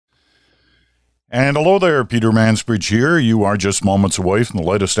And hello there, Peter Mansbridge here. You are just moments away from the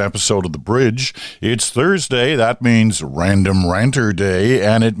latest episode of The Bridge. It's Thursday. That means Random Ranter Day,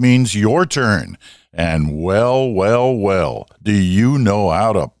 and it means your turn. And well, do you know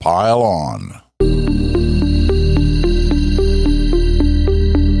how to pile on?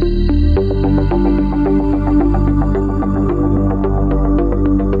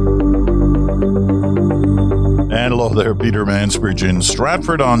 And hello there, Peter Mansbridge in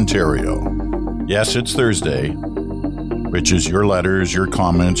Stratford, Ontario. Yes, it's Thursday, which is your letters, your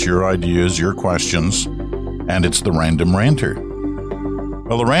comments, your ideas, your questions, and it's the Random Ranter.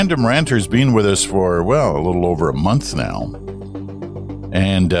 Well, the Random Ranter's been with us for, a little over a month now,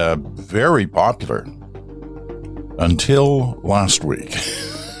 and very popular until last week.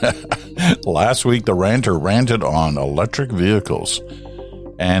 Last week, the Ranter ranted on electric vehicles,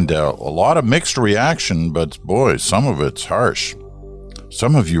 and a lot of mixed reaction, but boy, some of it's harsh.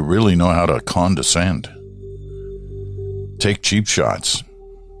 Some of you really know how to condescend. Take cheap shots.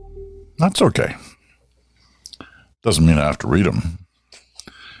 That's okay. Doesn't mean I have to read them.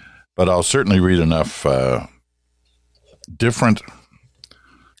 But I'll certainly read enough different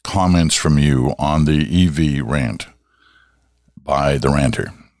comments from you on the EV rant by the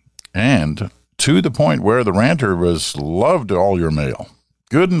Ranter. And to the point where the Ranter loved all your mail.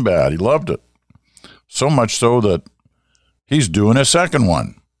 Good and bad. He loved it. So much so that he's doing a second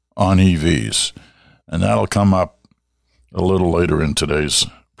one on EVs, and that'll come up a little later in today's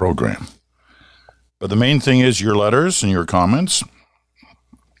program. But the main thing is your letters and your comments,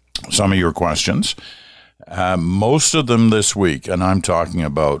 some of your questions, most of them this week, and I'm talking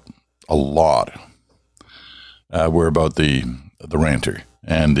about a lot, were about the Ranter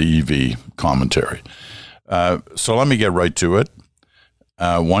and the EV commentary. So let me get right to it.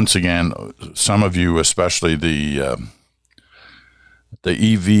 Once again, some of you, especially the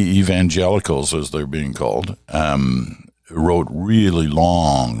EV evangelicals, as they're being called, wrote really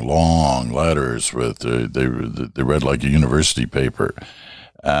long letters with they read like a university paper,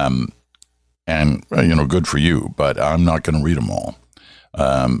 and good for you. But I'm not going to read them all.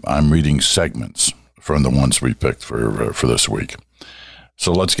 I'm reading segments from the ones we picked for this week.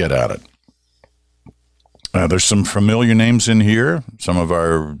 So let's get at it. There's some familiar names in here, some of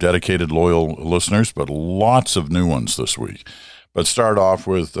our dedicated, loyal listeners, but lots of new ones this week. But start off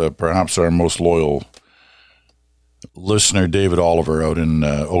with perhaps our most loyal listener, David Oliver, out in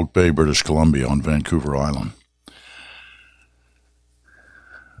Oak Bay, British Columbia on Vancouver Island.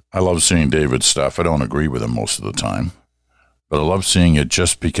 I love seeing David's stuff. I don't agree with him most of the time, but I love seeing it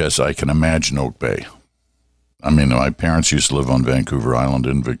just because I can imagine Oak Bay. I mean, my parents used to live on Vancouver Island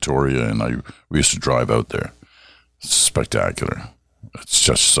in Victoria, and we used to drive out there. It's spectacular. It's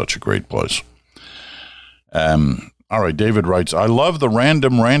just such a great place. All right, David writes, I love the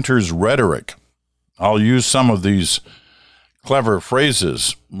Random Ranter's rhetoric. I'll use some of these clever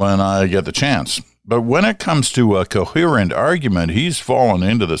phrases when I get the chance. But when it comes to a coherent argument, he's fallen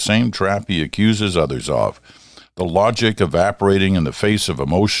into the same trap he accuses others of, the logic evaporating in the face of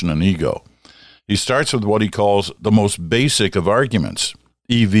emotion and ego. He starts with what he calls the most basic of arguments.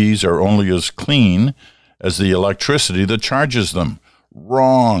 EVs are only as clean as the electricity that charges them.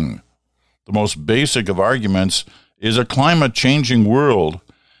 Wrong. The most basic of arguments is a climate-changing world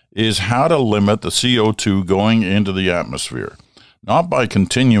is how to limit the CO2 going into the atmosphere, not by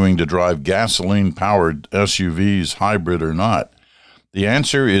continuing to drive gasoline-powered SUVs, hybrid or not. The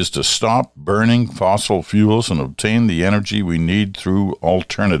answer is to stop burning fossil fuels and obtain the energy we need through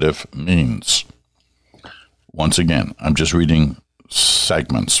alternative means. Once again, I'm just reading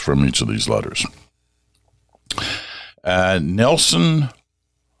segments from each of these letters. Nelson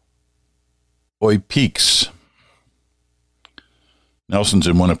Oipeaks. Nelson's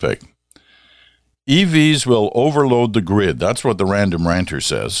in Winnipeg. EVs will overload the grid. That's what the Random Ranter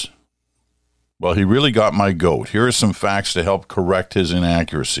says. Well, he really got my goat. Here are some facts to help correct his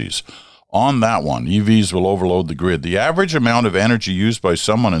inaccuracies. On that one, EVs will overload the grid. The average amount of energy used by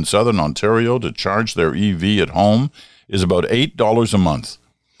someone in southern Ontario to charge their EV at home is about $8 a month,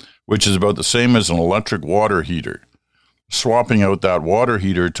 which is about the same as an electric water heater. Swapping out that water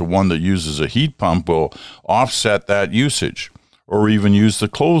heater to one that uses a heat pump will offset that usage, or even use the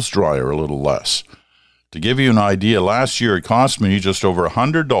clothes dryer a little less. To give you an idea, last year it cost me just over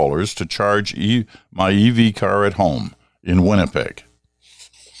 $100 to charge my EV car at home in Winnipeg.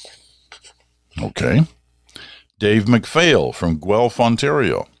 Okay. Dave McPhail from Guelph,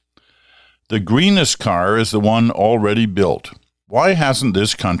 Ontario. The greenest car is the one already built. Why hasn't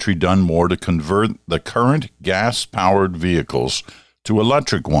this country done more to convert the current gas-powered vehicles to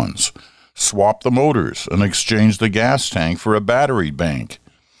electric ones? Swap the motors and exchange the gas tank for a battery bank.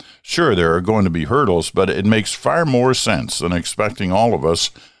 Sure, there are going to be hurdles, but it makes far more sense than expecting all of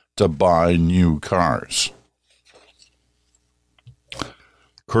us to buy new cars.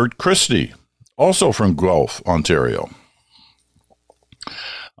 Kurt Christie, also from Guelph, Ontario.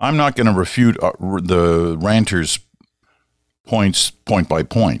 I'm not going to refute the ranter's points point by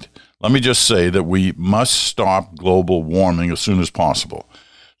point. Let me just say that we must stop global warming as soon as possible.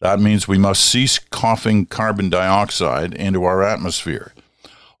 That means we must cease coughing carbon dioxide into our atmosphere.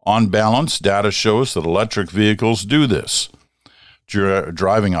 On balance, data shows that electric vehicles do this.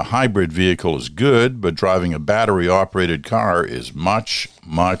 Driving a hybrid vehicle is good, but driving a battery-operated car is much,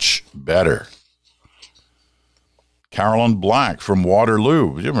 much better. Carolyn Black from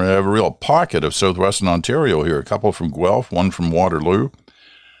Waterloo. You have a real pocket of southwestern Ontario here. A couple from Guelph, one from Waterloo.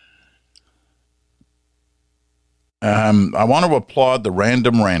 I want to applaud the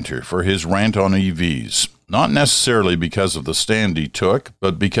Random Ranter for his rant on EVs. Not necessarily because of the stand he took,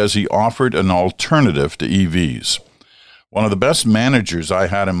 but because he offered an alternative to EVs. One of the best managers I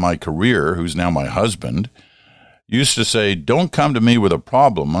had in my career, who's now my husband, used to say, "Don't come to me with a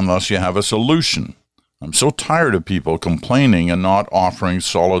problem unless you have a solution." I'm so tired of people complaining and not offering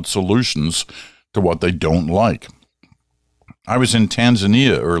solid solutions to what they don't like. I was in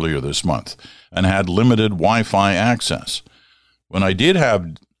Tanzania earlier this month and had limited Wi-Fi access. When I did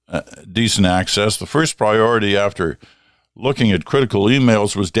have decent access, the first priority after looking at critical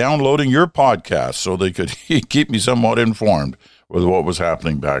emails was downloading your podcast so they could keep me somewhat informed with what was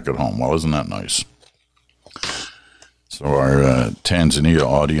happening back at home. Well, isn't that nice? So our Tanzania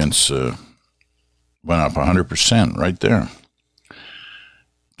audience went up 100% right there.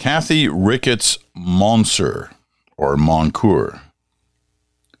 Kathy Ricketts Monser, or Moncour.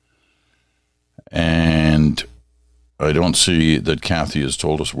 And I don't see that Kathy has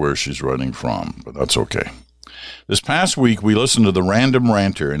told us where she's writing from, but that's okay. This past week, we listened to the Random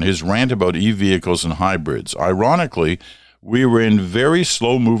Ranter and his rant about e-vehicles and hybrids. Ironically, we were in very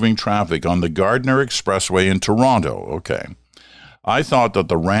slow-moving traffic on the Gardiner Expressway in Toronto. Okay. I thought that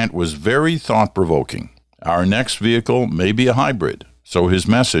the rant was very thought-provoking. Our next vehicle may be a hybrid, so his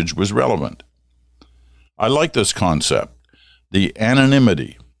message was relevant. I like this concept. The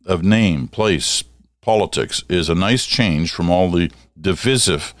anonymity of name, place, politics is a nice change from all the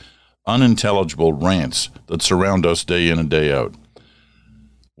divisive, unintelligible rants that surround us day in and day out.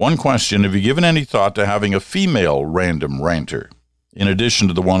 One question, have you given any thought to having a female random ranter, in addition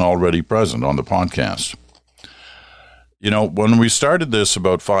to the one already present on the podcast? You know, when we started this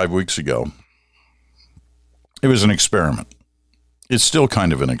about 5 weeks ago, it was an experiment. It's still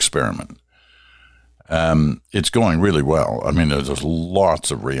kind of an experiment. It's going really well. I mean, there's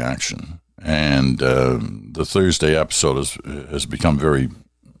lots of reaction. And the Thursday episode has become very,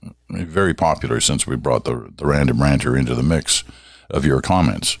 very popular since we brought the Random Ranter into the mix of your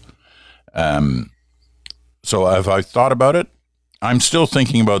comments. So have I thought about it? I'm still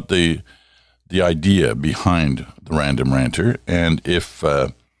thinking about the idea behind the Random Ranter, and if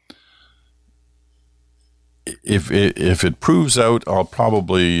it proves out, I'll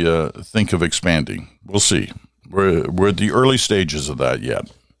probably think of expanding. We'll see. We're at the early stages of that yet.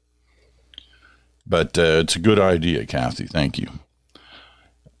 But it's a good idea, Kathy. Thank you.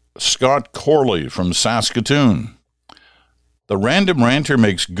 Scott Corley from Saskatoon. The Random Ranter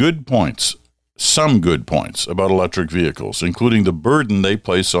makes good points, some good points, about electric vehicles, including the burden they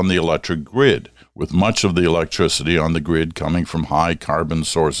place on the electric grid, with much of the electricity on the grid coming from high carbon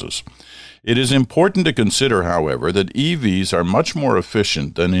sources. It is important to consider, however, that EVs are much more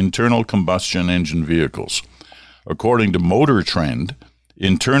efficient than internal combustion engine vehicles. According to Motor Trend,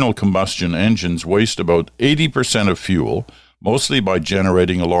 internal combustion engines waste about 80% of fuel, mostly by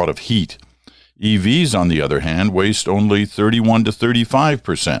generating a lot of heat. EVs, on the other hand, waste only 31 to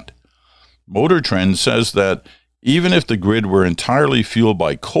 35%. Motor Trend says that even if the grid were entirely fueled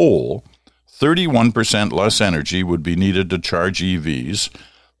by coal, 31% less energy would be needed to charge EVs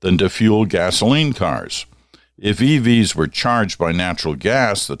than to fuel gasoline cars. If EVs were charged by natural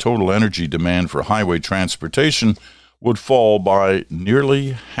gas, the total energy demand for highway transportation would fall by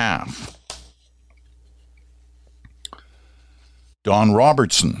nearly half. Don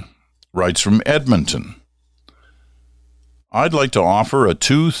Robertson writes from Edmonton. I'd like to offer a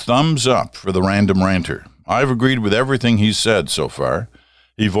 2 thumbs up for the Random Ranter. I've agreed with everything he's said so far.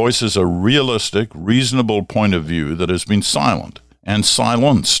 He voices a realistic, reasonable point of view that has been silent and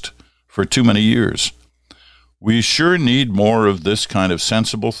silenced for too many years. We sure need more of this kind of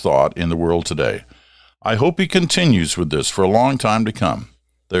sensible thought in the world today. I hope he continues with this for a long time to come.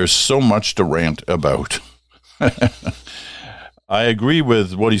 There's so much to rant about. I agree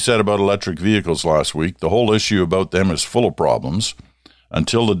with what he said about electric vehicles last week. The whole issue about them is full of problems.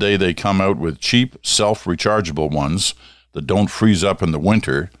 until the day they come out with cheap, self-rechargeable ones that don't freeze up in the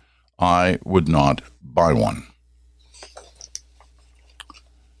winter, I would not buy one.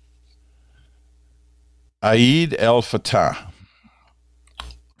 Aid El Fattah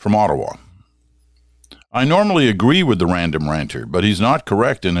from Ottawa. I normally agree with the random ranter, but he's not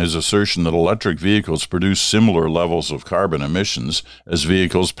correct in his assertion that electric vehicles produce similar levels of carbon emissions as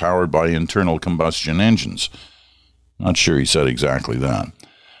vehicles powered by internal combustion engines. Not sure he said exactly that.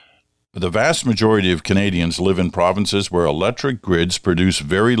 But the vast majority of Canadians live in provinces where electric grids produce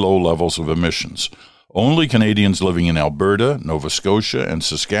very low levels of emissions. Only Canadians living in Alberta, Nova Scotia, and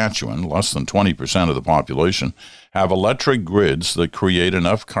Saskatchewan, less than 20% of the population, have electric grids that create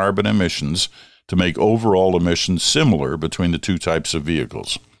enough carbon emissions to make overall emissions similar between the two types of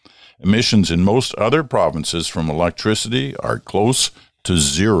vehicles. Emissions in most other provinces from electricity are close to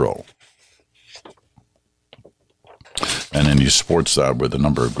zero. And then he supports that with a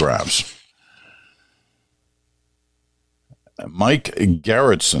number of graphs. Mike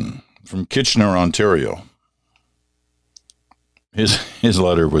Garrettson from Kitchener, Ontario. His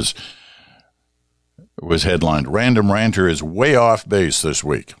letter was headlined, "Random Ranter is way off base this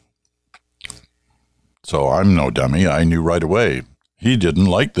week." So I'm no dummy. I knew right away he didn't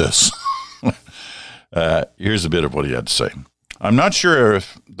like this. Here's a bit of what he had to say. "I'm not sure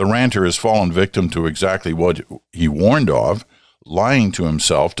if the ranter has fallen victim to exactly what he warned of, lying to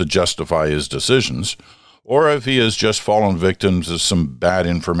himself to justify his decisions, or if he has just fallen victim to some bad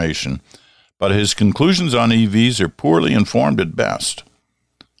information, but his conclusions on EVs are poorly informed at best."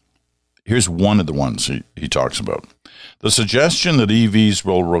 Here's one of the ones he talks about. "The suggestion that EVs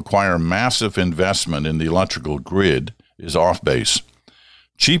will require massive investment in the electrical grid is off base.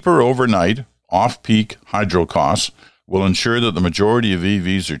 Cheaper overnight, off-peak hydro costs will ensure that the majority of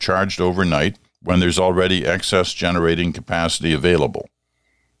EVs are charged overnight when there's already excess generating capacity available."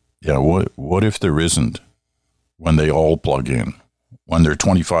 Yeah, what if there isn't when they all plug in, when there are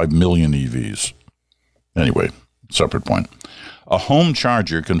 25 million EVs? Anyway, separate point. "A home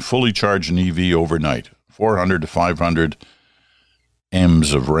charger can fully charge an EV overnight, 400 to 500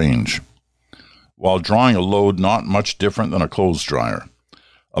 amps of range, while drawing a load not much different than a clothes dryer.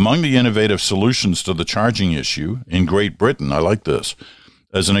 Among the innovative solutions to the charging issue, in Great Britain," I like this,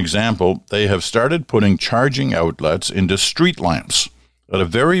 "as an example, they have started putting charging outlets into street lamps at a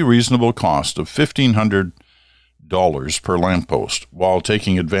very reasonable cost of $1,500 per lamppost, while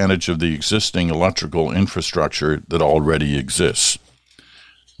taking advantage of the existing electrical infrastructure that already exists."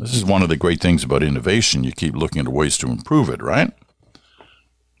 This is one of the great things about innovation. You keep looking at ways to improve it, right?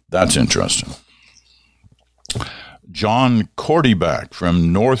 That's interesting. John Cordyback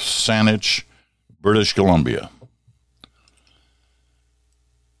from North Saanich, British Columbia.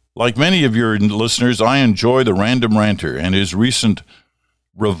 "Like many of your listeners, I enjoy the Random Ranter and his recent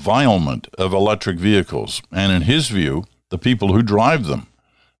revilement of electric vehicles, and in his view, the people who drive them.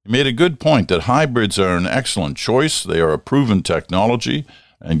 He made a good point that hybrids are an excellent choice. They are a proven technology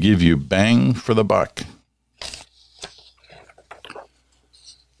and give you bang for the buck."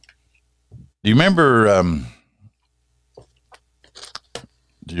 Do you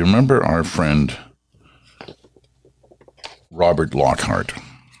remember our friend Robert Lockhart?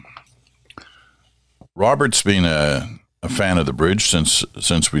 Robert's been a fan of the bridge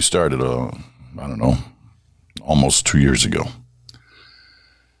since we started, almost 2 years ago.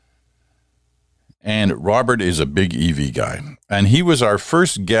 And Robert is a big EV guy. And he was our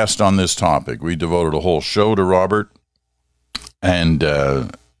first guest on this topic. We devoted a whole show to Robert, and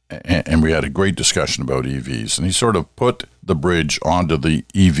we had a great discussion about EVs. And he sort of put the bridge onto the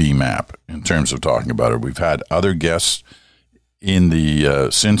EV map in terms of talking about it. We've had other guests in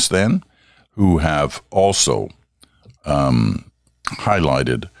the since then who have also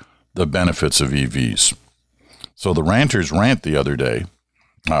highlighted the benefits of EVs. So the Ranter's rant the other day,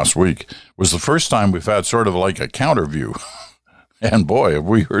 last week, was the first time we've had sort of like a counter view. And boy, have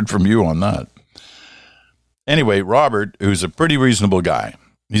we heard from you on that. Anyway, Robert, who's a pretty reasonable guy,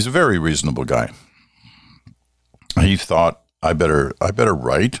 he's a very reasonable guy. He thought, I better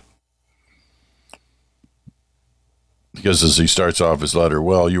write. Because as he starts off his letter,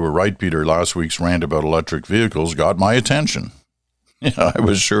 "Well, you were right, Peter. Last week's rant about electric vehicles got my attention." Yeah, I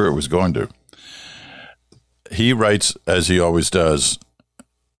was sure it was going to. He writes, as he always does,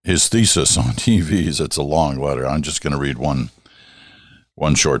 his thesis on EVs. It's a long letter. I'm just going to read one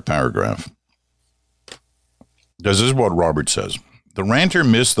short paragraph. This is what Robert says. "The ranter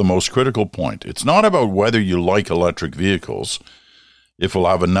missed the most critical point. It's not about whether you like electric vehicles, if we'll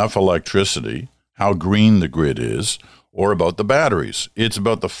have enough electricity, how green the grid is, or about the batteries. It's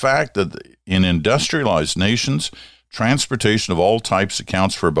about the fact that in industrialized nations, transportation of all types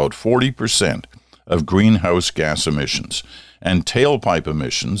accounts for about 40% of greenhouse gas emissions, and tailpipe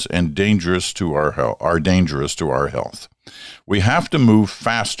emissions are dangerous to our health. We have to move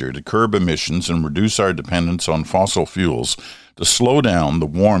faster to curb emissions and reduce our dependence on fossil fuels to slow down the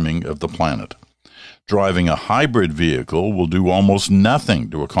warming of the planet. Driving a hybrid vehicle will do almost nothing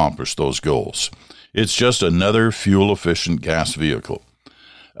to accomplish those goals. It's just another fuel-efficient gas vehicle.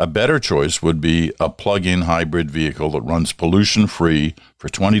 A better choice would be a plug-in hybrid vehicle that runs pollution-free for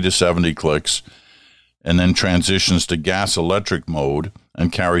 20 to 70 clicks and then transitions to gas-electric mode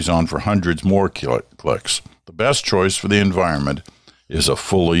and carries on for hundreds more clicks. The best choice for the environment is a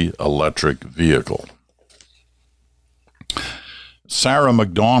fully electric vehicle. Sarah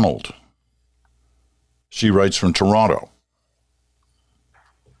McDonald, she writes from Toronto.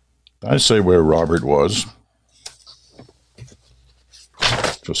 Did I say where Robert was?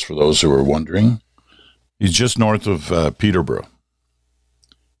 Just for those who are wondering. He's just north of Peterborough,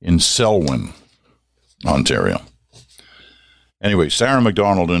 in Selwyn, Ontario. Anyway, Sarah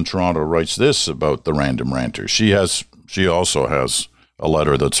McDonald in Toronto writes this about the Random Ranter. She also has a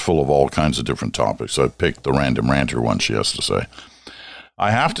letter that's full of all kinds of different topics. I picked the Random Ranter one, she has to say. I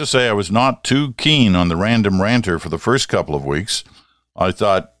have to say I was not too keen on the Random Ranter for the first couple of weeks. I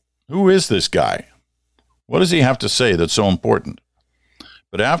thought, who is this guy? What does he have to say that's so important?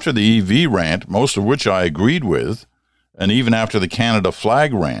 But after the EV rant, most of which I agreed with, and even after the Canada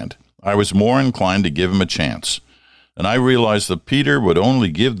flag rant, I was more inclined to give him a chance. And I realized that Peter would only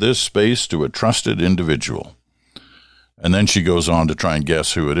give this space to a trusted individual. And then she goes on to try and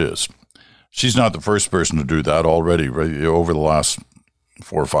guess who it is. She's not the first person to do that already. Over the last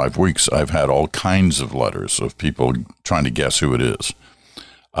 4 or 5 weeks, I've had all kinds of letters of people trying to guess who it is.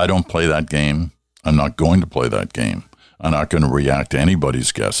 I don't play that game. I'm not going to play that game. I'm not going to react to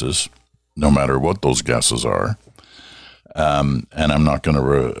anybody's guesses, no matter what those guesses are. And I'm not going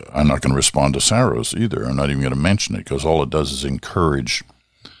to respond to Sarah's either. I'm not even going to mention it because all it does is encourage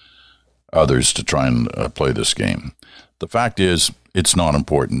others to try and play this game. The fact is, it's not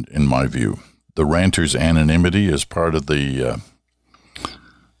important in my view. The ranter's anonymity is part of the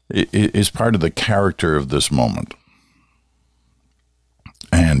character of this moment,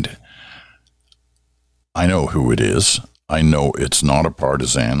 and I know who it is. I know it's not a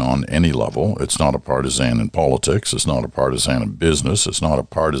partisan on any level. It's not a partisan in politics. It's not a partisan in business. It's not a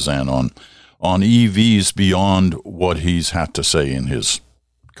partisan on EVs beyond what he's had to say in his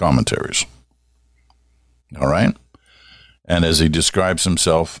commentaries. All right? And as he describes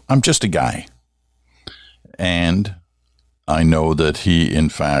himself, I'm just a guy. And I know that he, in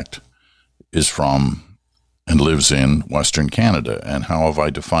fact, is from and lives in Western Canada. And how have I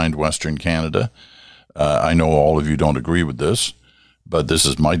defined Western Canada? I know all of you don't agree with this, but this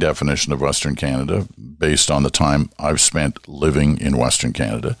is my definition of Western Canada based on the time I've spent living in Western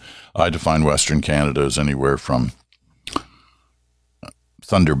Canada. I define Western Canada as anywhere from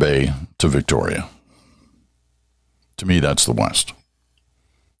Thunder Bay to Victoria. To me, that's the West.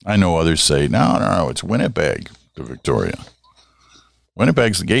 I know others say, no, it's Winnipeg to Victoria.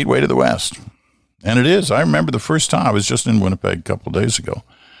 Winnipeg's the gateway to the West. And it is. I remember the first time I was just in Winnipeg a couple of days ago.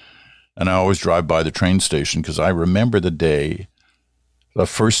 And I always drive by the train station because I remember the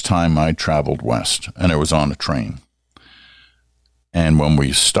first time I traveled west, and it was on a train. And when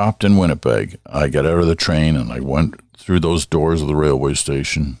we stopped in Winnipeg, I got out of the train and I went through those doors of the railway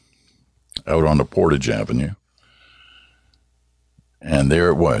station out onto Portage Avenue. And there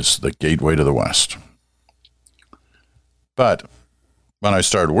it was, the gateway to the West. But when I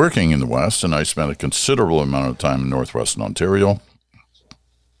started working in the West, and I spent a considerable amount of time in northwestern Ontario,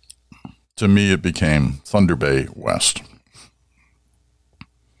 to me, it became Thunder Bay West.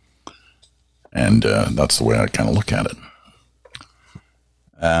 And that's the way I kind of look at it.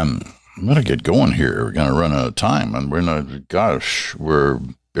 I'm going to get going here. We're going to run out of time. And we're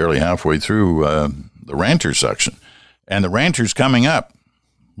barely halfway through the Ranter section. And the Ranter's coming up.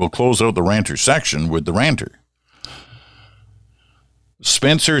 We'll close out the Ranter section with the Ranter.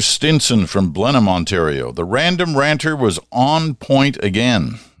 Spencer Stinson from Blenheim, Ontario. The Random Ranter was on point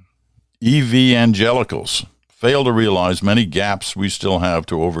again. Evangelicals fail to realize many gaps we still have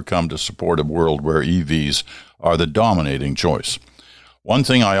to overcome to support a world where EVs are the dominating choice. One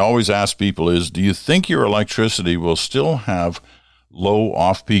thing I always ask people is, do you think your electricity will still have low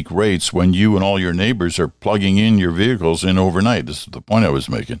off-peak rates when you and all your neighbors are plugging in your vehicles in overnight? This is the point I was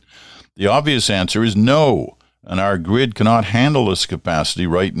making. The obvious answer is no, and our grid cannot handle this capacity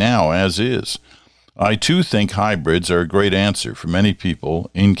right now as is. I, too, think hybrids are a great answer for many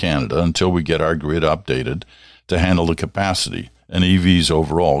people in Canada until we get our grid updated to handle the capacity and EVs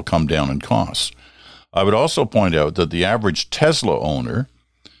overall come down in costs. I would also point out that the average Tesla owner,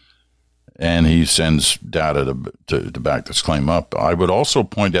 and he sends data to back this claim up, I would also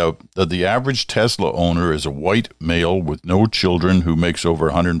point out that the average Tesla owner is a white male with no children who makes over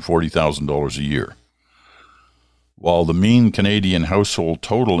 $140,000 a year, while the mean Canadian household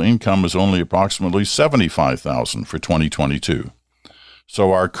total income is only approximately $75,000 for 2022.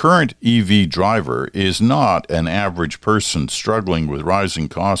 So our current EV driver is not an average person struggling with rising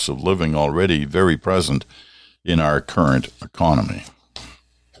costs of living already very present in our current economy.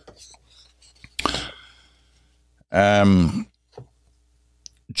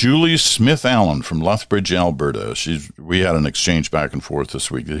 Julie Smith-Allen from Lethbridge, Alberta. We had an exchange back and forth this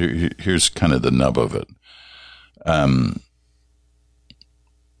week. Here's kind of the nub of it. Her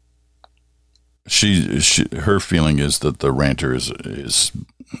feeling is that the ranter is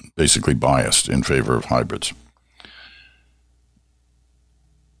basically biased in favor of hybrids.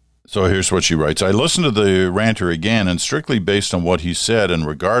 So here's what she writes. I listened to the ranter again, and strictly based on what he said, and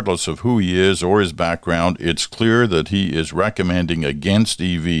regardless of who he is or his background, it's clear that he is recommending against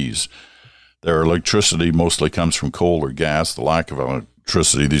EVs. Their electricity mostly comes from coal or gas. The lack of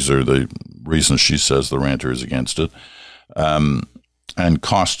electricity, these are the reasons she says the ranter is against it, and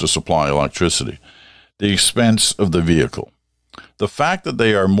cost to supply electricity. The expense of the vehicle. The fact that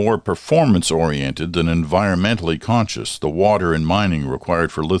they are more performance-oriented than environmentally conscious, the water and mining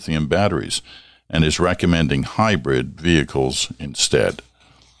required for lithium batteries, and is recommending hybrid vehicles instead.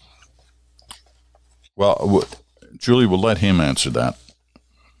 Well, Julie will let him answer that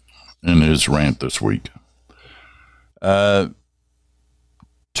in his rant this week. Tomek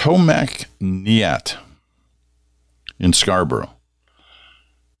Niat in Scarborough.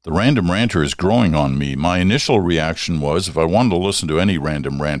 The random ranter is growing on me. My initial reaction was if I wanted to listen to any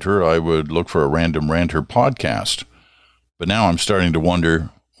random ranter, I would look for a random ranter podcast. But now I'm starting to wonder,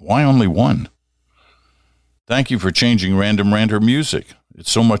 why only one? Thank you for changing random ranter music.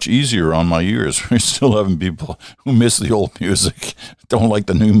 It's so much easier on my ears. We're still having people who miss the old music, don't like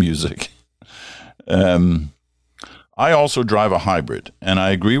the new music. I also drive a hybrid, and I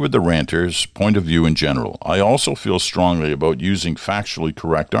agree with the ranter's point of view in general. I also feel strongly about using factually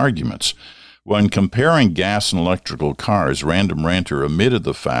correct arguments. When comparing gas and electrical cars, Random Ranter omitted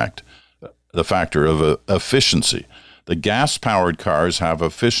the factor of efficiency. The gas-powered cars have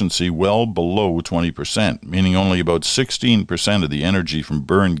efficiency well below 20%, meaning only about 16% of the energy from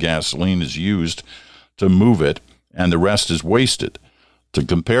burned gasoline is used to move it, and the rest is wasted. To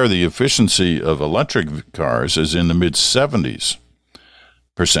compare, the efficiency of electric cars is in the mid-70s%.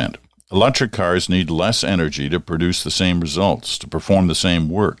 Electric cars need less energy to produce the same results, to perform the same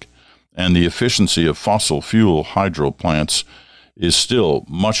work, and the efficiency of fossil fuel hydro plants is still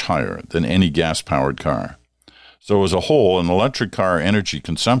much higher than any gas-powered car. So as a whole, an electric car energy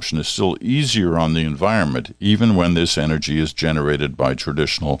consumption is still easier on the environment, even when this energy is generated by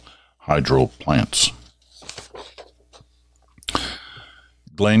traditional hydro plants.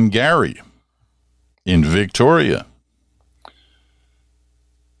 Glengarry in Victoria.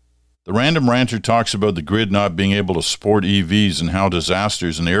 The Random Ranter talks about the grid not being able to support EVs and how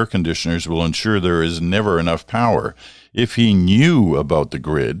disasters in air conditioners will ensure there is never enough power. If he knew about the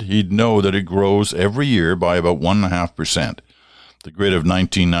grid, he'd know that it grows every year by about 1.5%. The grid of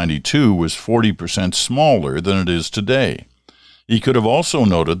 1992 was 40% smaller than it is today. He could have also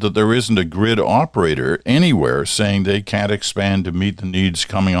noted that there isn't a grid operator anywhere saying they can't expand to meet the needs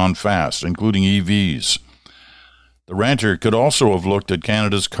coming on fast, including EVs. The ranter could also have looked at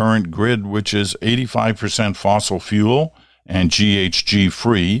Canada's current grid, which is 85% fossil fuel and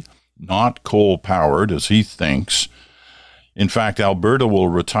GHG-free, not coal-powered, as he thinks. In fact, Alberta will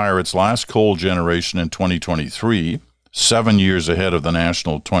retire its last coal generation in 2023, 7 years ahead of the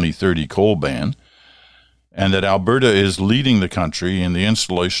national 2030 coal ban, and that Alberta is leading the country in the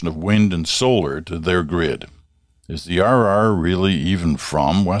installation of wind and solar to their grid. Is the RR really even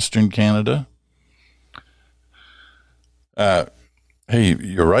from Western Canada? Hey,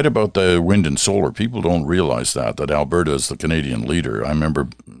 you're right about the wind and solar. People don't realize that Alberta is the Canadian leader. I remember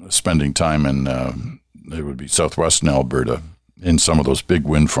spending time in, it would be southwestern Alberta, in some of those big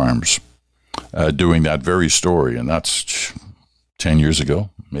wind farms, doing that very story, and that's 10 years ago,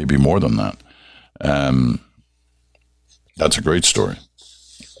 maybe more than that. That's a great story.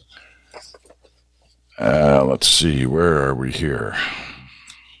 Let's see, where are we here?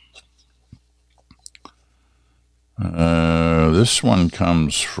 This one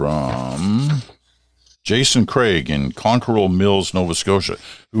comes from Jason Craig in Cockerell Mills, Nova Scotia,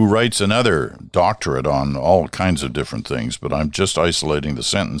 who writes another doctorate on all kinds of different things, but I'm just isolating the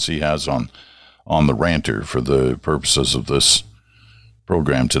sentence he has on the ranter for the purposes of this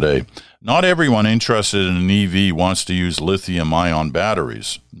program today. Not everyone interested in an EV wants to use lithium-ion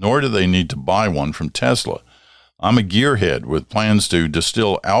batteries, nor do they need to buy one from Tesla. I'm a gearhead with plans to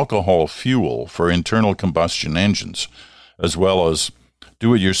distill alcohol fuel for internal combustion engines, as well as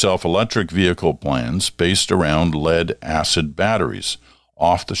do-it-yourself electric vehicle plans based around lead-acid batteries,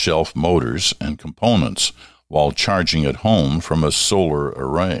 off-the-shelf motors and components, while charging at home from a solar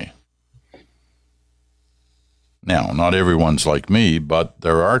array. Now, not everyone's like me, but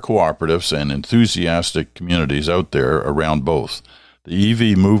there are cooperatives and enthusiastic communities out there around both. The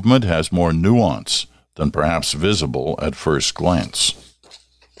EV movement has more nuance than perhaps visible at first glance.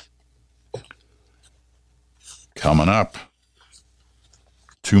 Coming up,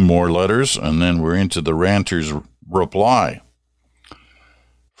 2 more letters, and then we're into the ranter's reply.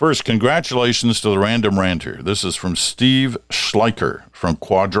 First, congratulations to the Random Ranter. This is from Steve Schleicher from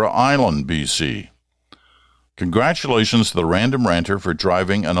Quadra Island, BC. Congratulations to the Random Ranter for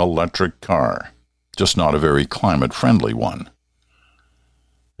driving an electric car, just not a very climate-friendly one.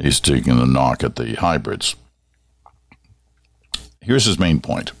 He's taking a knock at the hybrids. Here's his main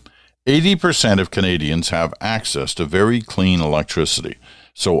point. 80% of Canadians have access to very clean electricity,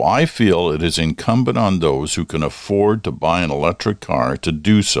 so I feel it is incumbent on those who can afford to buy an electric car to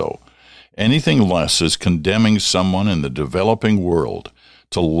do so. Anything less is condemning someone in the developing world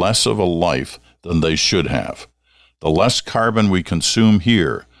to less of a life than they should have. The less carbon we consume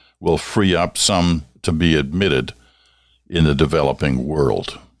here will free up some to be admitted in the developing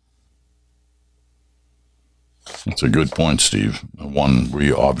world. That's a good point, Steve. One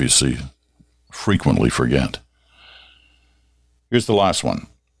we obviously frequently forget. Here's the last one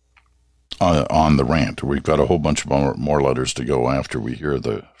on the rant. We've got a whole bunch of more letters to go after we hear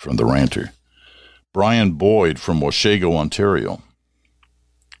from the ranter. Brian Boyd from Washego, Ontario.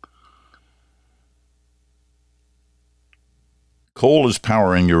 Coal is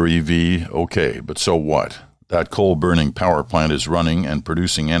powering your EV, okay, but so what? That coal-burning power plant is running and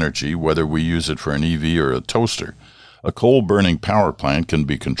producing energy, whether we use it for an EV or a toaster. A coal-burning power plant can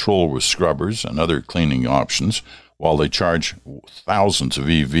be controlled with scrubbers and other cleaning options, while they charge thousands of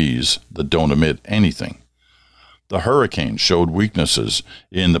EVs that don't emit anything. The hurricane showed weaknesses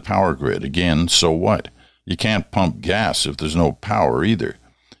in the power grid. Again, so what? You can't pump gas if there's no power either.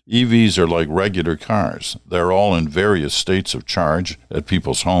 EVs are like regular cars. They're all in various states of charge at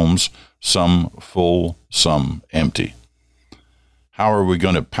people's homes, some full, some empty. How are we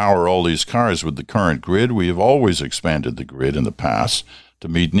going to power all these cars with the current grid? We have always expanded the grid in the past to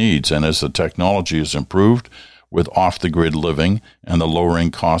meet needs, and as the technology has improved with off-the-grid living and the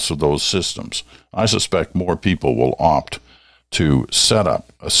lowering costs of those systems, I suspect more people will opt to set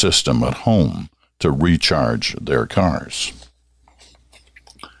up a system at home to recharge their cars.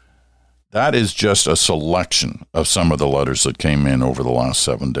 That is just a selection of some of the letters that came in over the last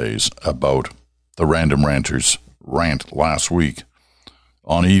 7 days about the Random Ranter's rant last week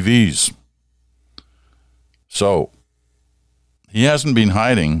on EVs. So, he hasn't been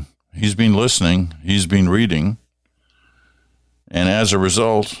hiding. He's been listening. He's been reading. And as a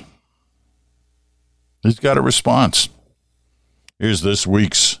result, he's got a response. Here's this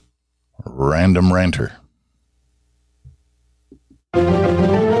week's Random Ranter.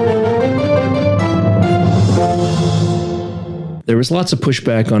 There was lots of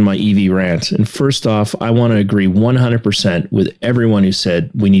pushback on my EV rant, and first off, I want to agree 100% with everyone who said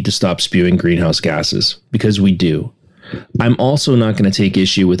we need to stop spewing greenhouse gases, because we do. I'm also not going to take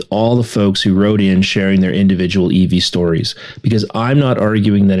issue with all the folks who wrote in sharing their individual EV stories, because I'm not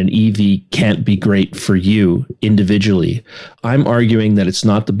arguing that an EV can't be great for you individually. I'm arguing that it's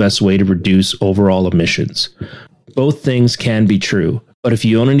not the best way to reduce overall emissions. Both things can be true, but if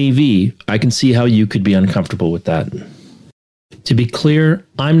you own an EV, I can see how you could be uncomfortable with that. To be clear,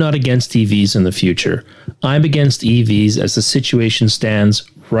 I'm not against EVs in the future. I'm against EVs as the situation stands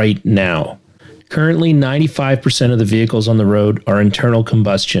right now. Currently, 95% of the vehicles on the road are internal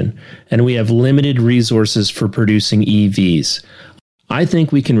combustion, and we have limited resources for producing EVs. I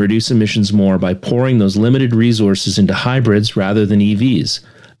think we can reduce emissions more by pouring those limited resources into hybrids rather than EVs,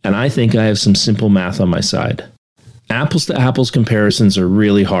 and I think I have some simple math on my side. Apples to apples comparisons are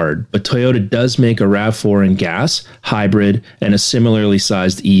really hard, but Toyota does make a RAV4 in gas, hybrid, and a similarly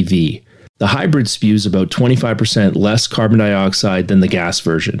sized EV. The hybrid spews about 25% less carbon dioxide than the gas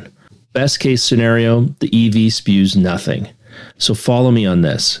version. Best case scenario, the EV spews nothing. So follow me on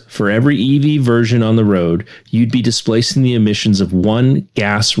this. For every EV version on the road, you'd be displacing the emissions of one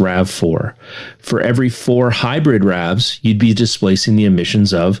gas RAV4. For every 4 hybrid RAVs, you'd be displacing the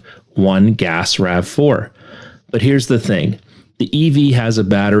emissions of one gas RAV4. But here's the thing. The EV has a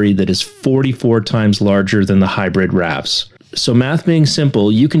battery that is 44 times larger than the hybrid RAVs. So math being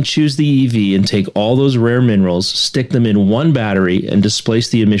simple, you can choose the EV and take all those rare minerals, stick them in one battery, and displace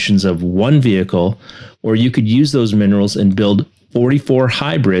the emissions of one vehicle, or you could use those minerals and build 44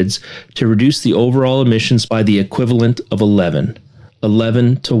 hybrids to reduce the overall emissions by the equivalent of 11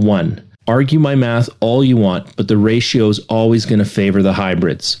 to 1. Argue my math all you want, but the ratio is always going to favor the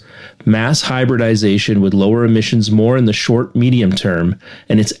hybrids. Mass hybridization would lower emissions more in the short, medium term,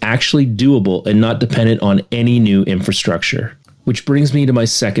 and it's actually doable and not dependent on any new infrastructure. Which brings me to my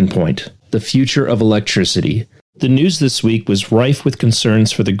second point, the future of electricity. The news this week was rife with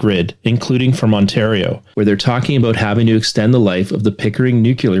concerns for the grid, including from Ontario, where they're talking about having to extend the life of the Pickering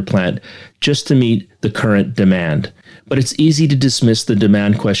nuclear plant just to meet the current demand. But it's easy to dismiss the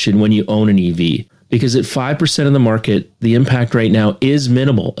demand question when you own an EV, because at 5% of the market, the impact right now is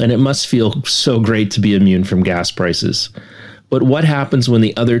minimal, and it must feel so great to be immune from gas prices. But what happens when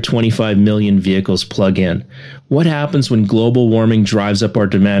the other 25 million vehicles plug in? What happens when global warming drives up our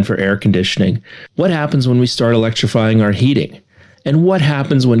demand for air conditioning? What happens when we start electrifying our heating? And what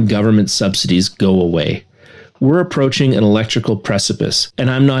happens when government subsidies go away? We're approaching an electrical precipice, and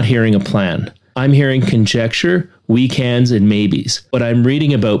I'm not hearing a plan. I'm hearing conjecture, weak hands, and maybes, but I'm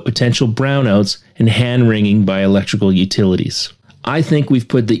reading about potential brownouts and hand-wringing by electrical utilities. I think we've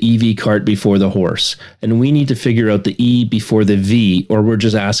put the EV cart before the horse, and we need to figure out the E before the V, or we're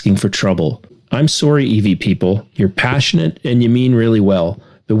just asking for trouble. I'm sorry, EV people. You're passionate and you mean really well,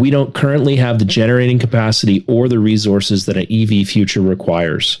 but we don't currently have the generating capacity or the resources that an EV future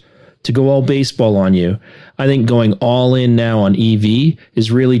requires. To go all baseball on you, I think going all in now on EV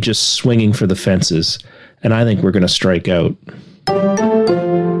is really just swinging for the fences, and I think we're going to strike out.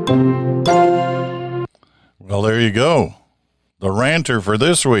 Well, there you go. The ranter for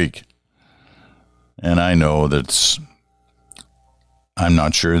this week. And I know I'm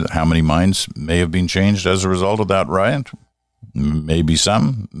not sure how many minds may have been changed as a result of that rant. Maybe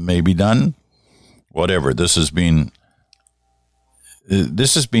some, maybe none. Whatever. This has been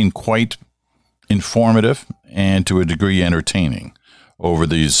quite informative and to a degree entertaining over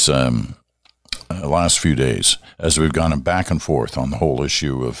these last few days as we've gone back and forth on the whole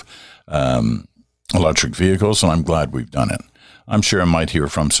issue of electric vehicles, and I'm glad we've done it. I'm sure I might hear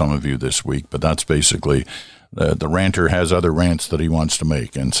from some of you this week, but that's basically the ranter has other rants that he wants to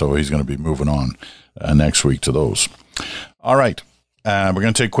make, and so he's going to be moving on next week to those. All right. We're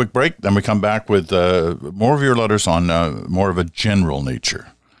going to take a quick break. Then we come back with more of your letters on more of a general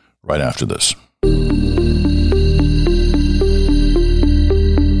nature right after this.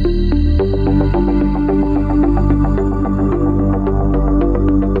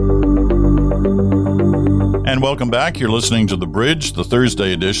 And welcome back. You're listening to The Bridge, the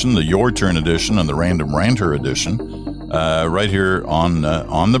Thursday edition, the Your Turn edition, and the Random Ranter edition, right here on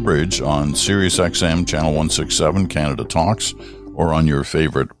The Bridge on Sirius XM Channel 167, Canada Talks, or on your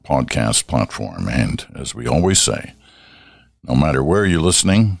favorite podcast platform. And as we always say, no matter where you're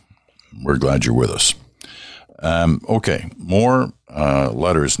listening, we're glad you're with us. Okay, more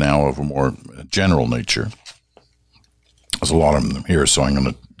letters now of a more general nature. There's a lot of them here, so I'm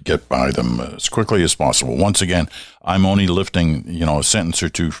going to get by them as quickly as possible. Once again, I'm only lifting, a sentence or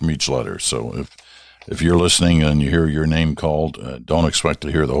two from each letter. So if you're listening and you hear your name called, don't expect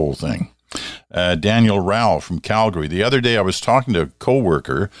to hear the whole thing. Daniel Rao from Calgary. The other day I was talking to a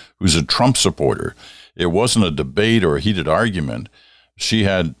coworker who's a Trump supporter. It wasn't a debate or a heated argument. She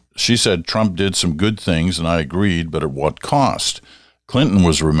said Trump did some good things, and I agreed, but at what cost? Clinton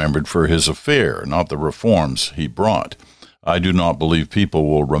was remembered for his affair, not the reforms he brought. I do not believe people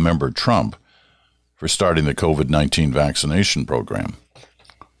will remember Trump for starting the COVID-19 vaccination program.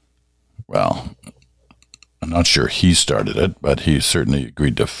 Well, I'm not sure he started it, but he certainly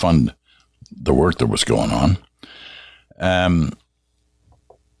agreed to fund the work that was going on.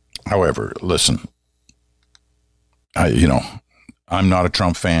 However, listen, I'm not a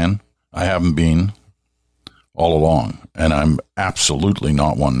Trump fan. I haven't been all along, and I'm absolutely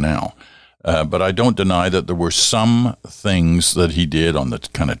not one now. But I don't deny that there were some things that he did on the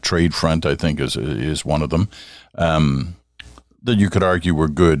kind of trade front, I think is one of them, that you could argue were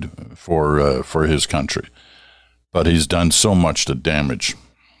good for his country. But he's done so much to damage,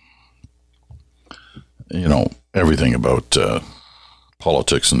 everything about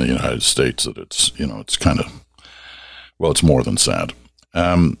politics in the United States that it's kind of, it's more than sad.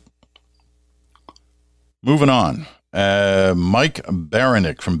 Moving on. Mike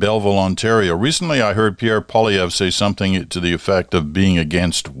Baranick from Belleville, Ontario. Recently, I heard Pierre Poilievre say something to the effect of being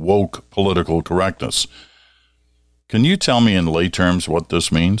against woke political correctness. Can you tell me in lay terms what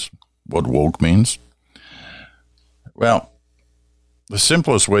this means? What woke means? Well, the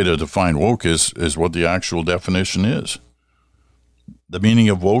simplest way to define woke is what the actual definition is. The meaning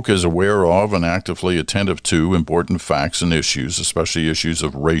of woke is aware of and actively attentive to important facts and issues, especially issues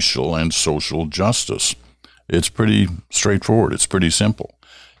of racial and social justice. It's pretty straightforward. It's pretty simple.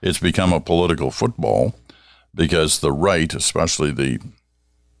 It's become a political football because the right, especially the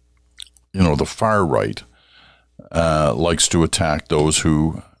far right, likes to attack those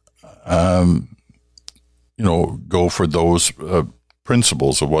who, go for those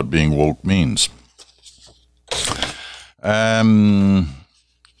principles of what being woke means.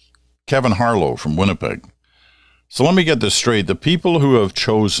 Kevin Harlow from Winnipeg. So let me get this straight. The people who have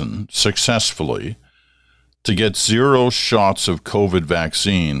chosen successfully to get 0 shots of COVID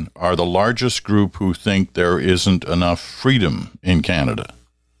vaccine are the largest group who think there isn't enough freedom in Canada.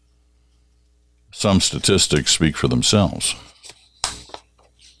 Some statistics speak for themselves.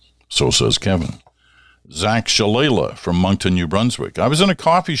 So says Kevin. Zach Shalala from Moncton, New Brunswick. I was in a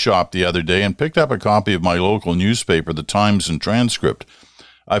coffee shop the other day and picked up a copy of my local newspaper, the Times and Transcript.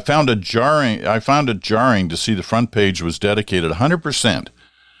 I found it jarring to see the front page was dedicated 100%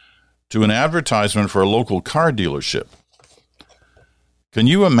 to an advertisement for a local car dealership. Can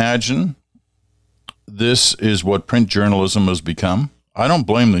you imagine this is what print journalism has become? I don't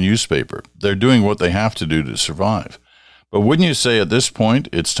blame the newspaper. They're doing what they have to do to survive. But wouldn't you say at this point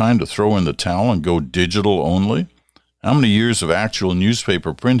it's time to throw in the towel and go digital only? How many years of actual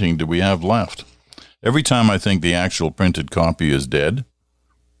newspaper printing do we have left? Every time I think the actual printed copy is dead,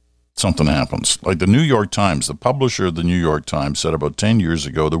 something happens. Like the New York Times, the publisher of the New York Times said about 10 years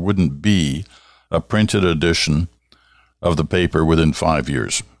ago there wouldn't be a printed edition of the paper within 5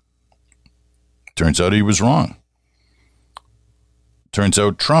 years. Turns out he was wrong. Turns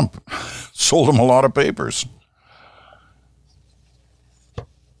out Trump sold him a lot of papers.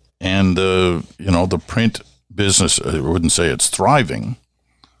 And, the print business, I wouldn't say it's thriving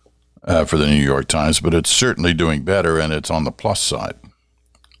for the New York Times, but it's certainly doing better, and it's on the plus side.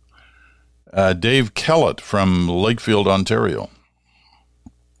 Dave Kellett from Lakefield, Ontario.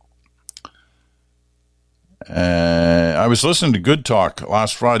 I was listening to Good Talk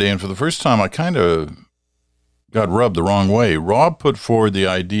last Friday, and for the first time, I kind of got rubbed the wrong way. Rob put forward the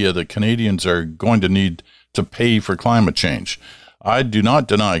idea that Canadians are going to need to pay for climate change. I do not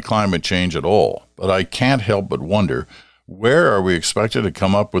deny climate change at all, but I can't help but wonder, where are we expected to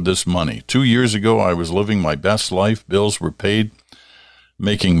come up with this money? 2 years ago, I was living my best life. Bills were paid,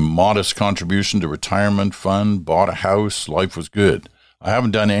 making modest contribution to retirement fund, bought a house. Life was good. I haven't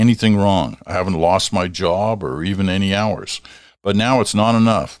done anything wrong. I haven't lost my job or even any hours. But now it's not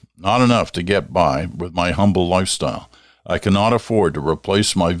enough to get by with my humble lifestyle. I cannot afford to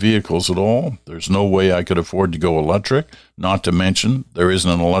replace my vehicles at all. There's no way I could afford to go electric, not to mention there isn't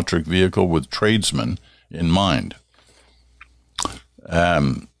an electric vehicle with tradesmen in mind.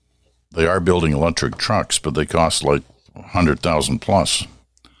 They are building electric trucks, but they cost like $100,000 plus.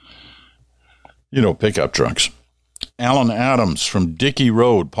 Pickup trucks. Alan Adams from Dickey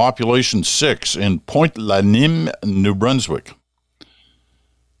Road, population 6 in Pointe-la-Nime, New Brunswick.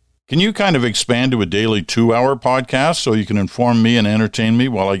 Can you kind of expand to a daily 2-hour podcast so you can inform me and entertain me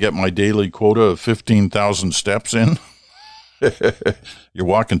while I get my daily quota of 15,000 steps in? You're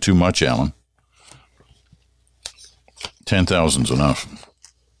walking too much, Alan. 10,000's enough.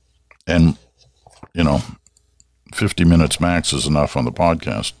 And, 50 minutes max is enough on the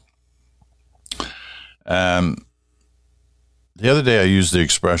podcast. The other day I used the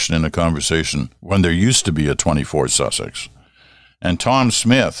expression in a conversation, when there used to be a 24 Sussex. And Tom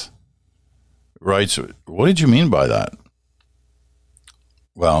Smith writes, what did you mean by that?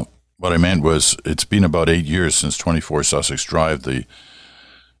 Well, what I meant was it's been about 8 years since 24 Sussex Drive, the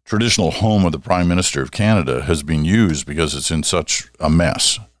traditional home of the Prime Minister of Canada, has been used because it's in such a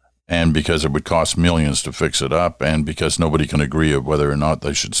mess and because it would cost millions to fix it up and because nobody can agree on whether or not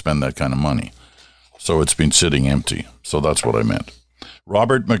they should spend that kind of money. So it's been sitting empty. So that's what I meant.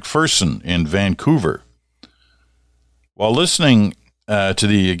 Robert McPherson in Vancouver. While listening to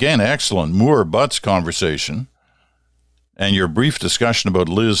the, again, excellent Moore-Butts conversation and your brief discussion about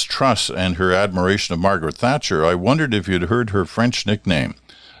Liz Truss and her admiration of Margaret Thatcher, I wondered if you'd heard her French nickname,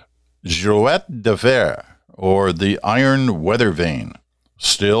 Girouette de Fer, or the Iron Weather Vane.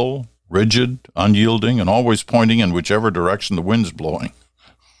 Still, rigid, unyielding, and always pointing in whichever direction the wind's blowing.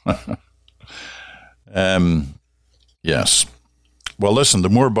 Yes. Well, listen, the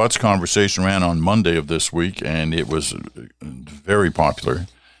Moore-Butts conversation ran on Monday of this week, and it was very popular.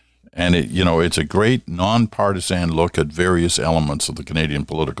 And, it's a great nonpartisan look at various elements of the Canadian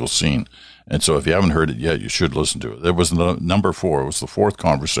political scene. And so if you haven't heard it yet, you should listen to it. It was number 4. It was the 4th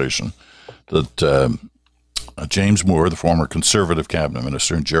conversation that James Moore, the former Conservative cabinet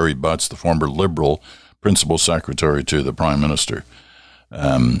minister, and Jerry Butts, the former Liberal principal secretary to the Prime Minister,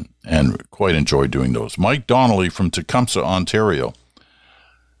 and quite enjoy doing those. Mike Donnelly from Tecumseh, Ontario.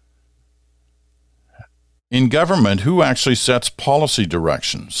 In government, who actually sets policy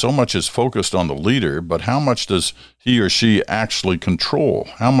direction? So much is focused on the leader, but how much does he or she actually control?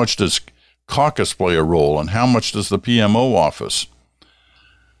 How much does caucus play a role, and how much does the PMO office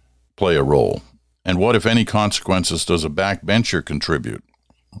play a role? And what, if any, consequences does a backbencher contribute?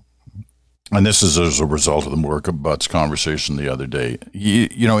 And this is as a result of the Work of Butts conversation the other day.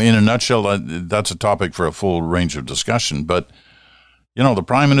 You know, in a nutshell, that's a topic for a full range of discussion, but you know, the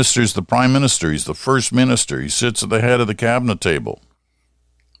prime minister is the prime minister. He's the first minister. He sits at the head of the cabinet table.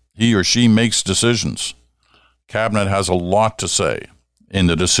 He or she makes decisions. Cabinet has a lot to say in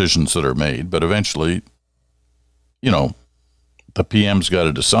the decisions that are made, but eventually, you know, the PM's got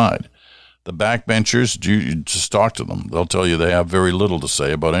to decide. The backbenchers, you just talk to them. They'll tell you they have very little to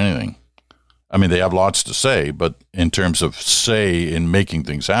say about anything. I mean, they have lots to say, but in terms of say in making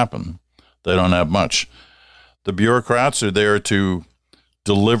things happen, they don't have much. The bureaucrats are there to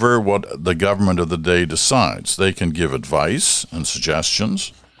deliver what the government of the day decides. They can give advice and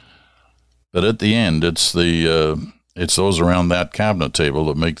suggestions, but at the end, it's those around that cabinet table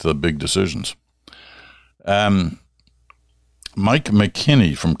that make the big decisions. Mike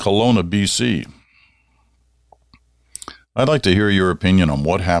McKinney from Kelowna, BC. I'd like to hear your opinion on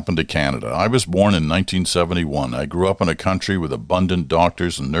what happened to Canada. I was born in 1971. I grew up in a country with abundant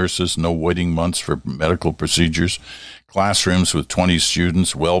doctors and nurses, no waiting months for medical procedures, classrooms with 20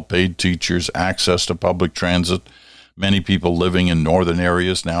 students, well-paid teachers, access to public transit. Many people living in northern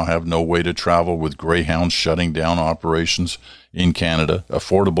areas now have no way to travel, with Greyhound shutting down operations in Canada,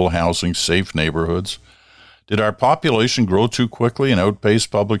 affordable housing, safe neighborhoods. Did our population grow too quickly and outpace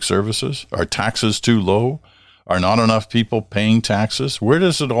public services? Are taxes too low? Are not enough people paying taxes? Where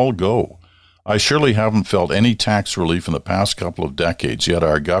does it all go? I surely haven't felt any tax relief in the past couple of decades, yet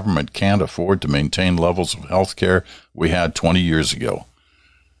our government can't afford to maintain levels of health care we had 20 years ago.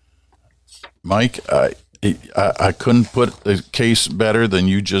 Mike, I couldn't put the case better than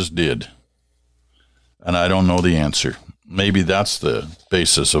you just did, and I don't know the answer. Maybe that's the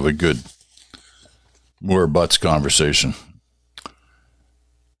basis of a good Moore Butts conversation.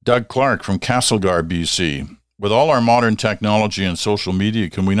 Doug Clark from Castlegar, BC. With all our modern technology and social media,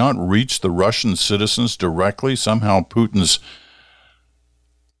 can we not reach the Russian citizens directly? Somehow Putin's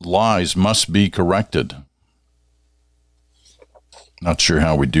lies must be corrected. Not sure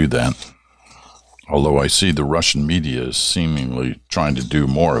how we do that, although I see the Russian media is seemingly trying to do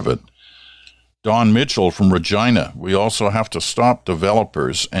more of it. Don Mitchell from Regina. We also have to stop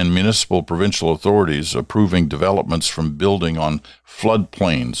developers and municipal provincial authorities approving developments from building on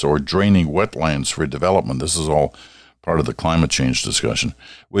floodplains or draining wetlands for development. This is all part of the climate change discussion.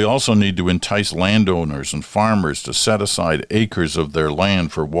 We also need to entice landowners and farmers to set aside acres of their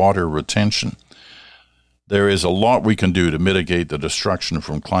land for water retention. There is a lot we can do to mitigate the destruction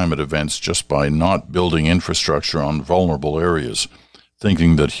from climate events just by not building infrastructure on vulnerable areas.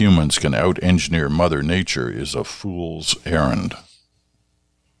 Thinking that humans can out-engineer Mother Nature is a fool's errand.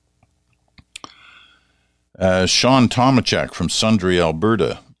 Sean Tomachek from Sundre,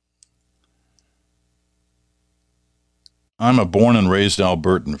 Alberta. I'm a born and raised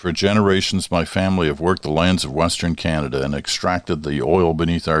Albertan. For generations, my family have worked the lands of Western Canada and extracted the oil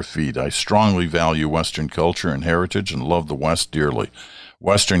beneath our feet. I strongly value Western culture and heritage and love the West dearly.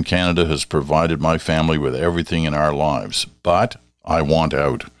 Western Canada has provided my family with everything in our lives, but I want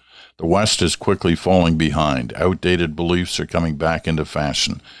out. The West is quickly falling behind. Outdated beliefs are coming back into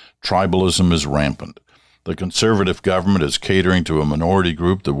fashion. Tribalism is rampant. The Conservative government is catering to a minority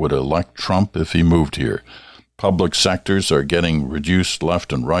group that would elect Trump if he moved here. Public sectors are getting reduced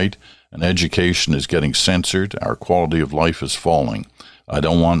left and right, and education is getting censored. Our quality of life is falling. I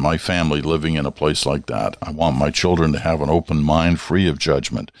don't want my family living in a place like that. I want my children to have an open mind, free of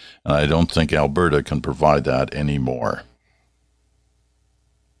judgment, and I don't think Alberta can provide that anymore.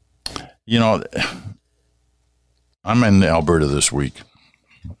 You know, I'm in Alberta this week.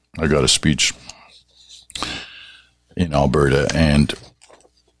 I got a speech in Alberta, and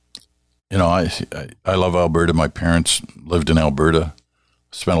you know, I love Alberta. My parents lived in Alberta,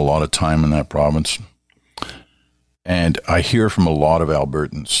 spent a lot of time in that province, and I hear from a lot of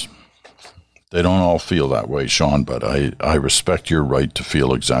Albertans. They don't all feel that way, Sean, but I respect your right to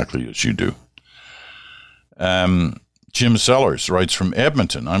feel exactly as you do. Jim Sellers writes from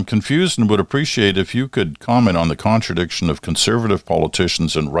Edmonton. I'm confused and would appreciate if you could comment on the contradiction of conservative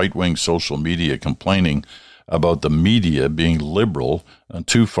politicians and right-wing social media complaining about the media being liberal and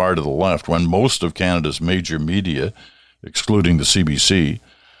too far to the left when most of Canada's major media, excluding the CBC,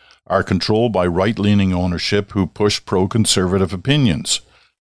 are controlled by right-leaning ownership who push pro-conservative opinions.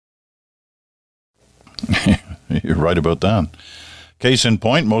 You're right about that. Case in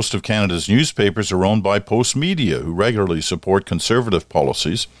point, most of Canada's newspapers are owned by Postmedia, who regularly support conservative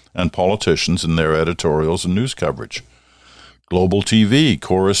policies and politicians in their editorials and news coverage. Global TV,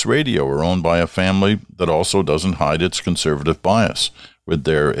 Chorus Radio are owned by a family that also doesn't hide its conservative bias, with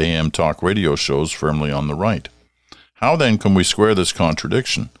their AM talk radio shows firmly on the right. How then can we square this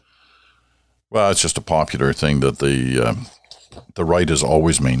contradiction? Well, it's just a popular thing that the right has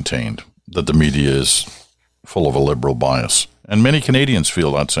always maintained, that the media is full of a liberal bias. And many Canadians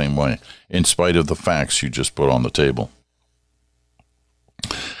feel that same way, in spite of the facts you just put on the table.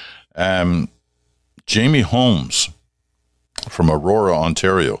 Jamie Holmes from Aurora,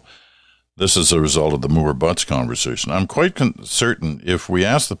 Ontario. This is a result of the Moore-Butts conversation. I'm quite certain if we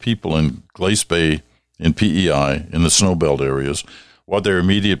ask the people in Glace Bay, in PEI, in the snowbelt areas, what their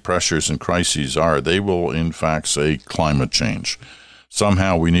immediate pressures and crises are, they will in fact say climate change.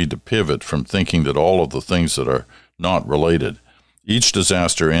 Somehow we need to pivot from thinking that all of the things that are not related. Each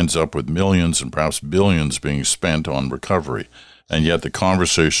disaster ends up with millions and perhaps billions being spent on recovery, and yet the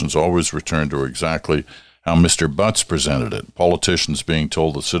conversations always return to exactly how Mr. Butts presented it, politicians being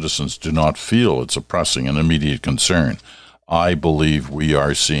told that citizens do not feel it's a pressing and immediate concern. I believe we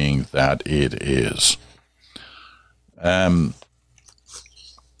are seeing that it is.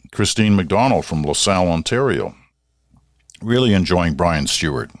 Christine McDonald from LaSalle, Ontario. Really enjoying Brian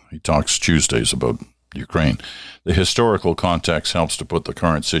Stewart. He talks Tuesdays about Ukraine. The historical context helps to put the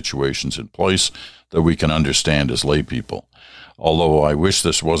current situations in place that we can understand as lay people. Although I wish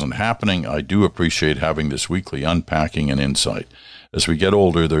this wasn't happening, I do appreciate having this weekly unpacking and insight. As we get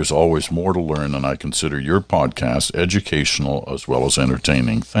older, there's always more to learn, and I consider your podcast educational as well as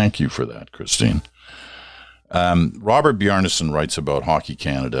entertaining. Thank you for that, Christine. Robert Bjarnason writes about Hockey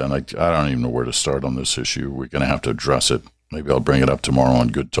Canada, and I don't even know where to start on this issue. We're going to have to address it. Maybe I'll bring it up tomorrow on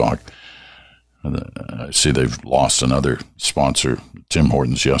Good Talk. I see they've lost another sponsor, Tim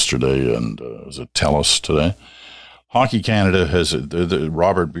Hortons yesterday, and was it TELUS today? Hockey Canada has,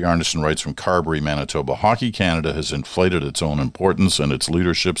 Robert Bjarnason writes from Carberry, Manitoba, Hockey Canada has inflated its own importance, and its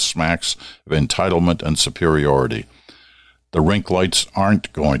leadership smacks of entitlement and superiority. The rink lights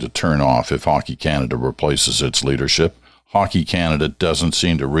aren't going to turn off if Hockey Canada replaces its leadership. Hockey Canada doesn't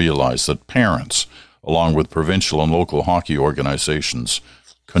seem to realize that parents, along with provincial and local hockey organizations,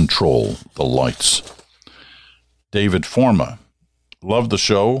 control the lights. David Forma, love the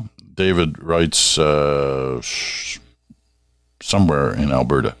show. David writes somewhere in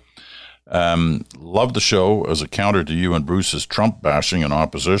Alberta. Love the show. As a counter to you and Bruce's Trump bashing and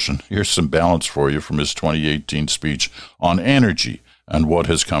opposition, here's some balance for you from his 2018 speech on energy and what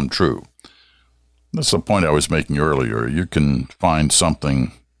has come true. That's the point I was making earlier. You can find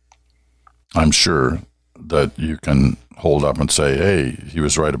something, I'm sure, that you can hold up and say, hey, he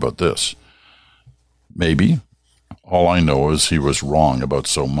was right about this. Maybe. All I know is he was wrong about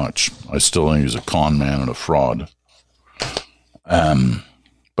so much. I still think he's a con man and a fraud.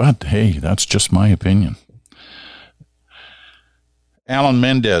 But, hey, that's just my opinion. Alan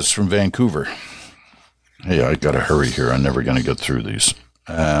Mendez from Vancouver. Hey, I got to hurry here. I'm never going to get through these.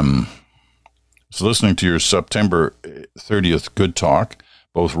 So listening to your September 30th Good Talk,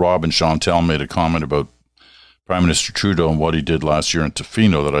 both Rob and Chantal made a comment about Prime Minister Trudeau and what he did last year in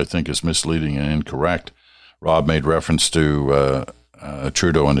Tofino that I think is misleading and incorrect. Rob made reference to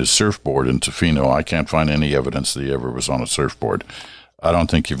Trudeau and his surfboard in Tofino. I can't find any evidence that he ever was on a surfboard. I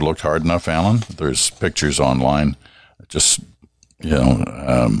don't think you've looked hard enough, Alan. There's pictures online. Just,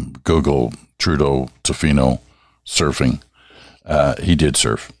 Google Trudeau Tofino surfing. He did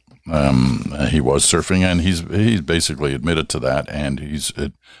surf. He was surfing, and he's basically admitted to that, and he's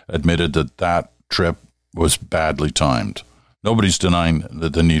admitted that trip was badly timed. Nobody's denying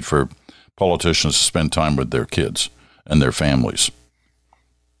the need for politicians to spend time with their kids and their families.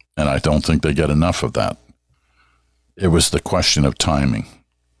 And I don't think they get enough of that. It was the question of timing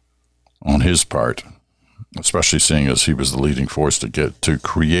on his part, especially seeing as he was the leading force to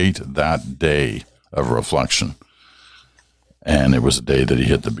create that day of reflection. And it was a day that he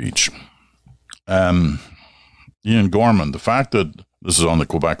hit the beach. Ian Gorman, the fact that this is on the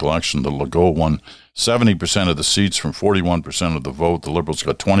Quebec election, the Legault won 70% of the seats from 41% of the vote. The Liberals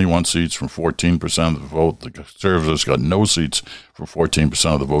got 21 seats from 14% of the vote. The Conservatives got no seats from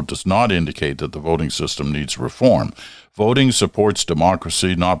 14% of the vote. Does not indicate that the voting system needs reform. Voting supports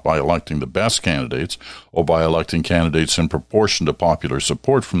democracy not by electing the best candidates or by electing candidates in proportion to popular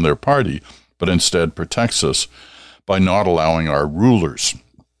support from their party, but instead protects us by not allowing our rulers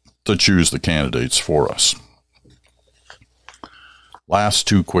to choose the candidates for us. Last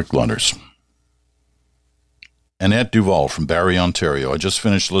two quick letters. Annette Duval from Barrie, Ontario. I just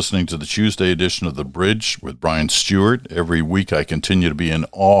finished listening to the Tuesday edition of The Bridge with Brian Stewart. Every week I continue to be in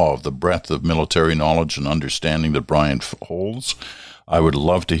awe of the breadth of military knowledge and understanding that Brian holds. I would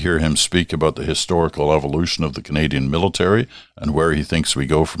love to hear him speak about the historical evolution of the Canadian military and where he thinks we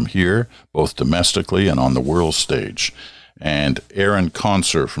go from here, both domestically and on the world stage. And Aaron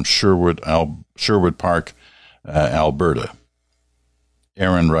Conser from Sherwood Park, Alberta.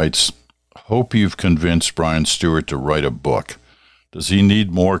 Aaron writes, hope you've convinced Brian Stewart to write a book. Does he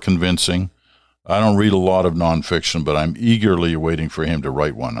need more convincing? I don't read a lot of nonfiction, but I'm eagerly waiting for him to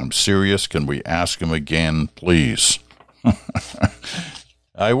write one. I'm serious. Can we ask him again, please?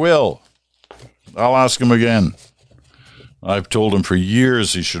 I will. I'll ask him again. I've told him for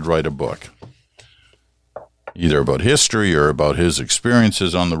years he should write a book, either about history or about his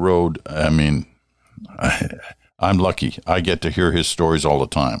experiences on the road. I mean, I'm lucky. I get to hear his stories all the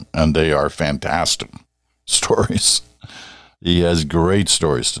time, and they are fantastic stories. He has great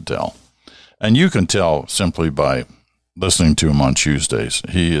stories to tell. And you can tell simply by listening to him on Tuesdays.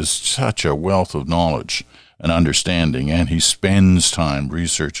 He is such a wealth of knowledge and understanding, and he spends time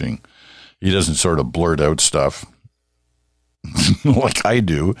researching. He doesn't sort of blurt out stuff like I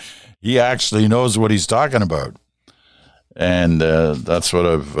do. He actually knows what he's talking about. And that's what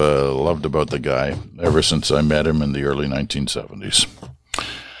I've loved about the guy ever since I met him in the early 1970s.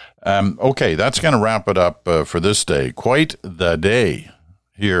 Okay, that's going to wrap it up for this day. Quite the day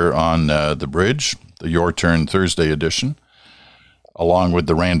here on The Bridge, the Your Turn Thursday edition, along with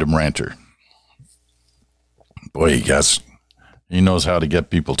the Random Ranter. Boy, he knows how to get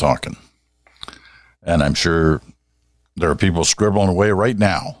people talking. And I'm sure there are people scribbling away right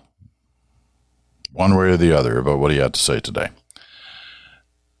now, one way or the other, about what he had to say today.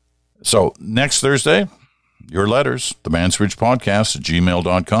 So next Thursday, your letters, the mansbridgepodcast at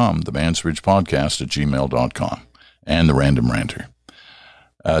gmail.com, the mansbridgepodcast at gmail.com, and the Random Ranter.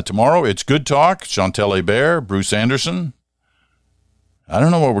 Tomorrow, it's Good Talk, Chantal Hébert, Bruce Anderson. I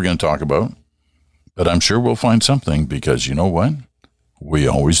don't know what we're going to talk about, but I'm sure we'll find something, because you know what? We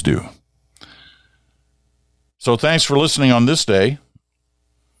always do. So thanks for listening on this day.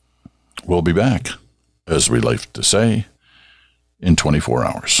 We'll be back, as we like to say, in 24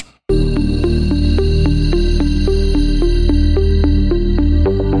 hours.